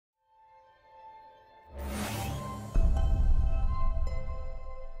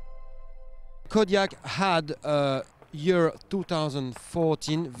Kodiac had a year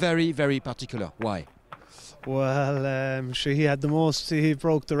 2014 very particular. Why? Well, sure, he had the most. He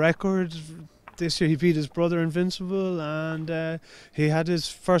broke the record. This year he beat his brother Invincible, and he had his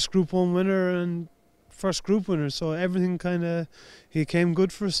first Group 1 winner and first group winner. So everything he came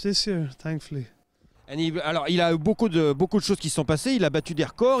good for us this year, thankfully. Alors, il a eu beaucoup de choses qui se sont passées. Il a battu des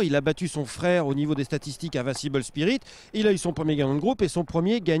records, il a battu son frère au niveau des statistiques Invincible Spirit. Il a eu son premier gagnant de groupe et son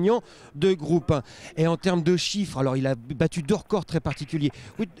premier gagnant de groupe 1. Et en termes de chiffres, alors il a battu 2 records très particuliers.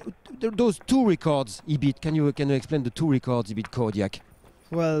 With those 2 records he beat, can you explain the 2 records he beat Kodiac?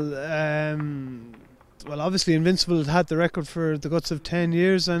 Well, obviously Invincible had the record for the guts of 10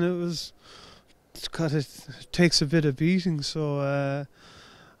 years, and it takes a bit of beating. So.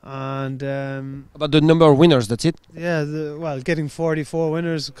 About the number of winners, that's it? Yeah, getting 44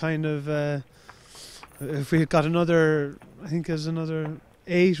 winners if we had got another, I think there's another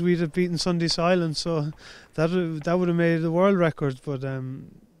 8, we'd have beaten Sunday Silence, so that would have made the world record. But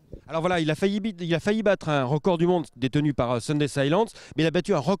alors voilà, il a failli battre un record du monde détenu par Sunday Silence, mais il a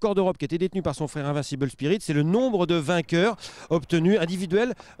battu un record d'Europe qui était détenu par son frère Invincible Spirit. C'est le nombre de vainqueurs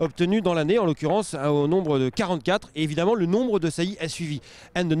individuels obtenus dans l'année, en l'occurrence au nombre de 44. Et évidemment, le nombre de saillies a suivi.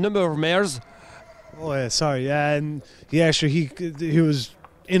 And the number of mares. Oh yeah, sorry. Yeah, sure. He was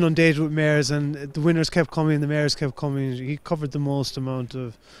inundated with mares, and the winners kept coming, the mares kept coming. He covered the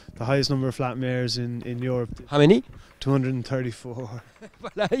highest number of flat mares in Europe. How many? 234.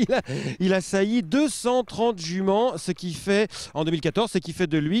 Voilà, il a sailli 230 juments, ce qui fait, en 2014, ce qui fait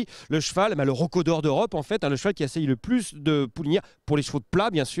de lui le cheval, le rocodor d'Europe en fait, le cheval qui a sailli le plus de poulinières, pour les chevaux de plat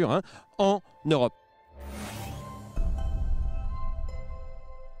bien sûr, en Europe.